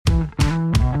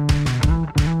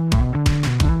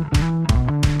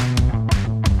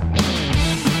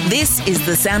This is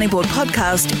the Sounding Board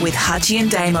podcast with Hutchie and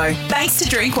Damo. Thanks to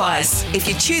Drinkwise. If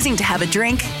you're choosing to have a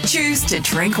drink, choose to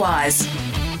drink wise.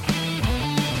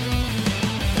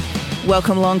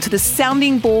 Welcome along to the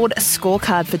Sounding Board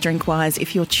Scorecard for Drinkwise.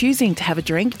 If you're choosing to have a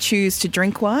drink, choose to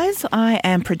Drinkwise. I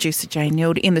am producer Jane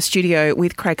Nield in the studio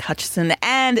with Craig Hutchison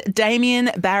and Damien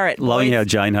Barrett. Loving how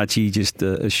Jane Hutchie just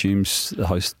assumes the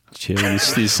host chair.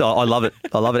 I love it.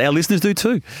 I love it. Our listeners do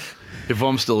too. If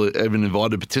I'm still even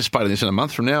invited to participate in this in a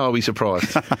month from now, I'll be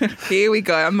surprised. Here we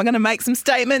go. I'm going to make some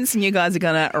statements and you guys are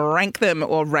going to rank them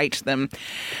or rate them.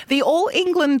 The All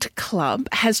England Club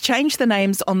has changed the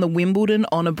names on the Wimbledon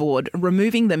Honour Board,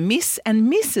 removing the Miss and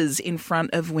Mrs. in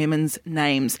front of women's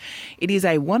names. It is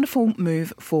a wonderful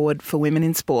move forward for women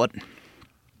in sport.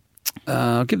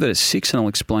 I'll give that a 6 and I'll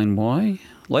explain why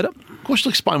later. Of course,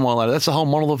 you'll explain why later. That's the whole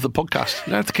model of the podcast.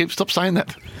 You don't have to stop saying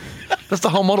that. That's the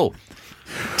whole model.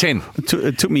 10.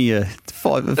 It took me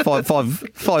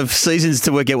five seasons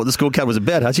to work out what the scorecard was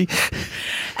about, Hutchie.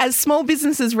 As small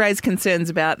businesses raise concerns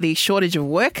about the shortage of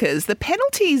workers, the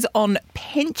penalties on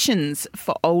pensions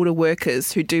for older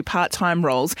workers who do part-time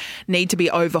roles need to be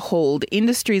overhauled.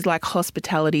 Industries like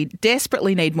hospitality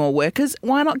desperately need more workers.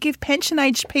 Why not give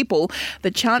pension-aged people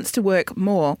the chance to work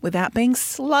more without being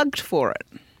slugged for it?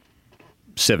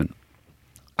 7.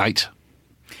 8.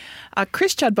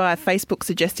 Chris Judd via Facebook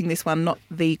suggesting this one, not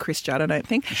the Chris Judd, I don't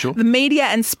think. Sure. The media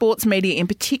and sports media in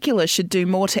particular should do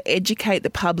more to educate the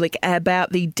public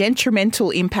about the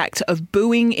detrimental impact of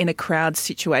booing in a crowd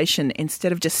situation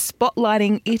instead of just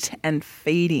spotlighting it and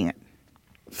feeding it.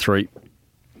 3.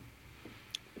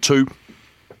 2.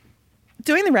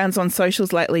 Doing the rounds on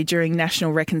socials lately during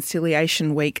National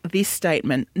Reconciliation Week, this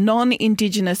statement: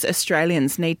 non-Indigenous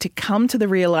Australians need to come to the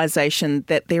realisation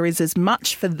that there is as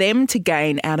much for them to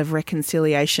gain out of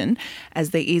reconciliation as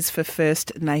there is for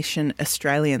First Nation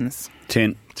Australians.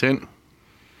 10. 10.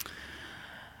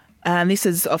 And this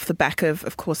is off the back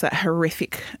of course, that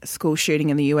horrific school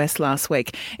shooting in the US last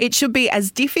week. It should be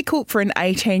as difficult for an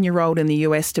 18-year-old in the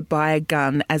US to buy a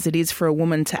gun as it is for a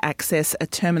woman to access a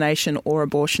termination or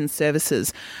abortion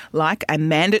services, like a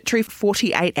mandatory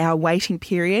 48-hour waiting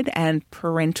period and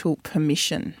parental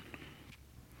permission.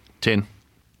 10.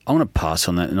 I want to pass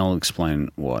on that and I'll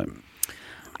explain why.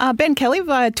 Ben Kelly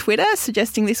via Twitter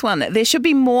suggesting this one: there should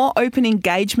be more open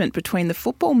engagement between the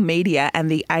football media and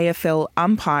the AFL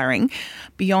umpiring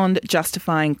beyond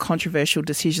justifying controversial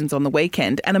decisions on the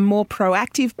weekend, and a more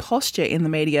proactive posture in the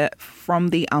media from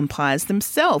the umpires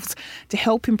themselves to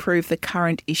help improve the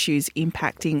current issues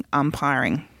impacting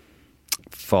umpiring.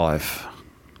 5.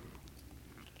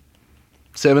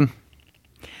 7.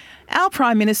 Our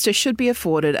Prime Minister should be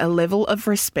afforded a level of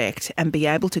respect and be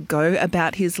able to go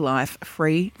about his life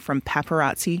free from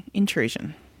paparazzi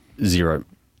intrusion. 0.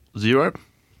 0.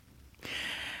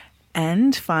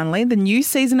 And finally, the new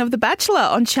season of The Bachelor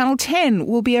on Channel 10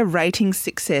 will be a ratings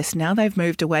success. Now they've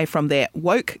moved away from their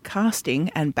woke casting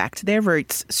and back to their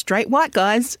roots. Straight white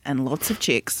guys and lots of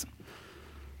chicks.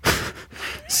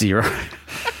 0.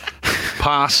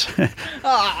 Pass.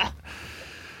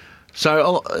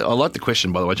 So I like the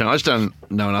question, by the way, Jane. I just don't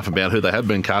know enough about who they have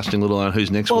been casting, let alone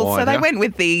who's next, well, why. So they went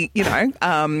with the,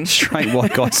 straight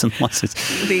white guys and lasses.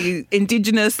 The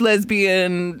Indigenous,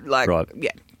 lesbian, right.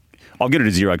 Yeah. I'll get it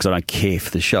a 0 because I don't care for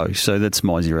the show. So that's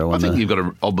my 0. I think you've got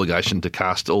an obligation to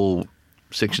cast all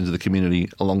sections of the community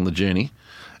along the journey.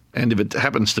 And if it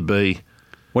happens to be...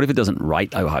 What if it doesn't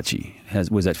rate Hutchie?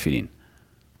 Where's that fit in?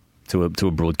 To a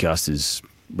broadcaster's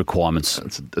requirements?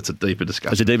 It's a deeper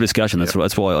discussion. It's a deeper discussion.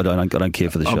 That's why I don't care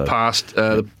for the show. I've passed.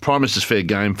 The Prime Minister's fair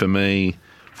game for me.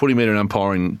 40-metre and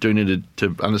umpiring do need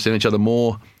to understand each other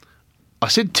more. I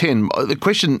said 10. The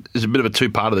question is a bit of a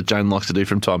two-parter that Jane likes to do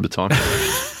from time to time.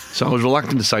 So I was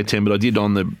reluctant to say 10, but I did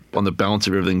on the balance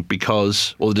of everything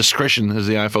because, or the discretion, as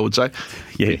the AFL would say.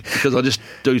 Yeah. Because I just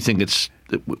do think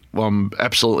I'm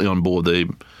absolutely on board.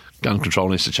 The gun control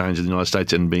needs to change in the United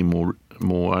States and be more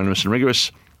onerous and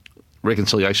rigorous.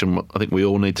 Reconciliation, I think we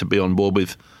all need to be on board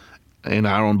with and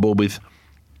are on board with.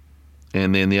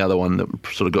 And then the other one that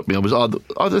sort of got me on was, I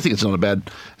don't think it's not a bad...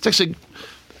 It's actually...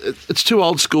 It's too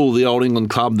old school, the Old England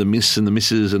Club, the Miss and the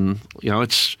Misses, and,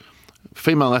 it's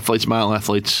female athletes, male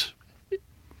athletes,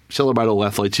 celebrate all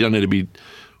athletes. You don't need to be,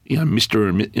 Mr.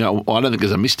 and, I don't think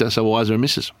there's a Mr., so why is there a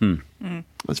Mrs.?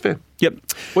 That's fair. Yep.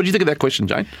 What do you think of that question,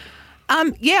 Jane?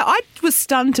 I was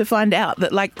stunned to find out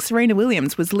that, Serena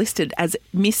Williams was listed as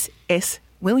Miss S.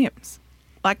 Williams.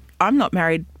 I'm not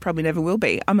married, probably never will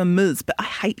be. I'm a Ms, but I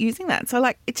hate using that. So,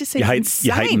 it just seems insane.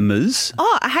 You hate Ms?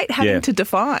 Oh, I hate having to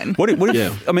define. What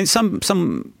if, I mean,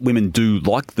 some women do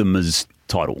like the Ms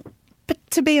title.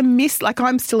 But to be a miss, like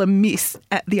I'm still a miss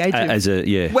at the age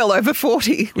of well over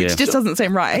 40, which just doesn't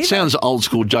seem right. It sounds old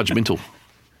school judgmental.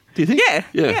 Do you think?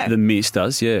 Yeah. The miss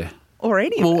does, yeah. Or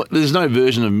any. Well, there's no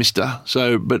version of Mr.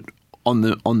 So, but on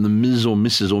the Ms. or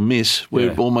Mrs. or Miss,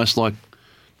 we're almost like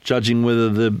judging whether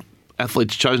the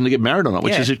athlete's chosen to get married or not,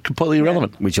 which is completely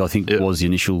irrelevant. Which I think was the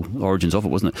initial origins of it,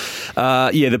 wasn't it?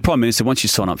 The Prime Minister. Once you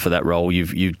sign up for that role,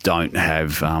 you don't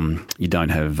have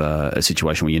a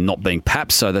situation where you're not being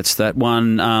papped. So that's that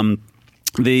one.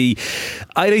 The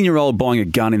 18-year-old buying a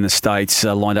gun in the States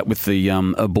lined up with the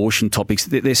abortion topics.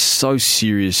 They're so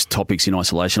serious topics in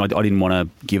isolation. I didn't want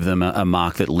to give them a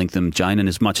mark that linked them, Jane. And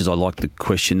as much as I liked the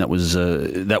question, that was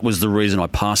the reason I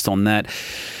passed on that.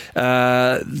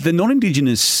 The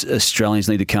non-Indigenous Australians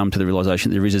need to come to the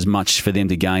realisation that there is as much for them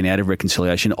to gain out of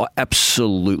reconciliation. I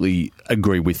absolutely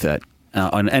agree with that.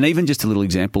 And even just a little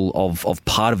example of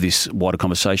part of this wider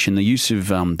conversation, the use of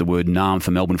the word Naarm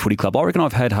for Melbourne Footy Club. I reckon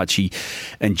I've had Hutchie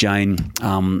and Jane,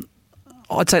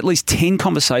 I'd say at least 10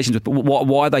 conversations with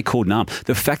why are they called Naarm.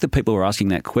 The fact that people are asking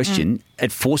that question,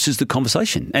 it forces the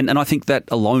conversation. And I think that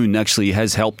alone actually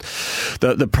has helped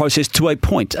the process to a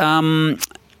point.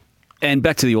 And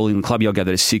back to the All England Club, I gave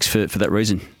that a 6 for that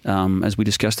reason, as we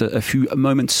discussed a few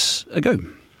moments ago.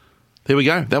 There we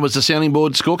go. That was the sounding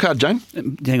board scorecard, Jane.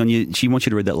 Hang on, she wants you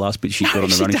to read that last bit she got on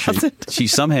the running sheet. She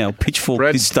somehow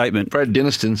pitchforked this statement. Brad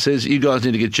Denniston says, you guys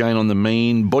need to get Jane on the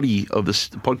main body of this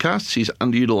podcast. She's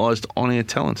underutilised on-air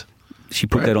talent. She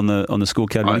put that on the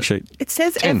scorecard running sheet. It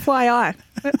says 10. FYI.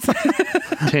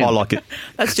 10. I like it.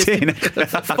 That's just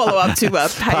a follow-up to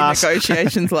pay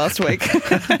negotiations last week.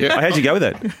 How'd you go with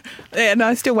that? Yeah,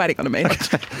 no, still waiting on a meeting.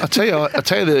 I'll tell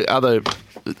you the other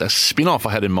spin-off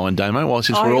I had in mind, Damo,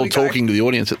 since we're all talking to the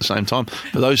audience at the same time.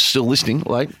 For those still listening,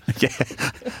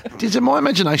 is it my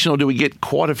imagination or do we get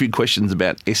quite a few questions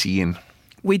about SEN?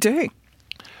 We do.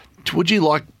 Would you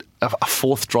like a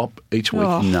fourth drop each week?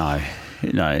 Oh. No.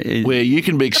 Where you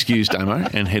can be excused, Damo,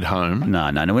 and head home.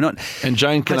 No, we're not. And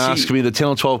Jane can ask me the 10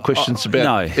 or 12 questions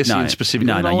about SEN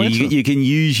specifically. No. You can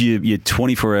use your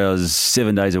 24 hours,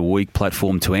 7 days a week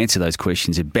platform to answer those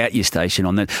questions about your station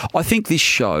on that. I think this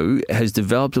show has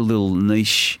developed a little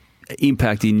niche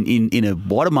impact in a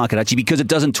wider market, actually, because it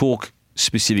doesn't talk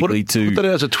specifically to... Put that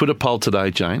out as a Twitter poll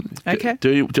today, Jane. Okay.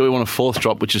 Do we want a fourth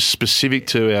drop which is specific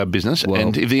to our business? Well,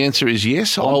 and if the answer is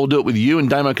yes, I'll do it with you and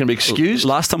Damo can be excused.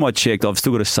 Last time I checked, I've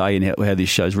still got a say in how this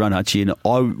show's run, Hutchie, and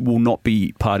I will not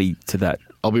be party to that.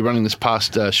 I'll be running this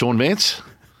past Sean Vance,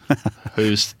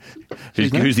 who's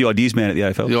the ideas man at the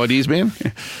AFL. The ideas man.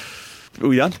 Are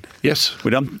we done? Yes.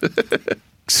 We're done.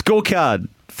 Scorecard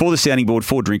for the sounding board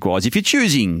for Drinkwise. If you're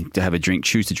choosing to have a drink,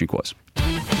 choose to Drinkwise.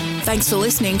 Thanks for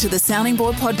listening to the Sounding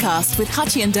Board podcast with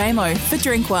Hutchie and Damo for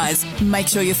Drinkwise. Make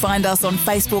sure you find us on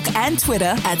Facebook and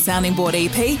Twitter at Sounding Board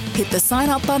EP. Hit the sign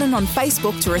up button on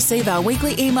Facebook to receive our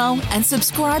weekly email and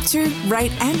subscribe to,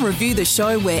 rate and review the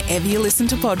show wherever you listen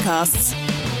to podcasts.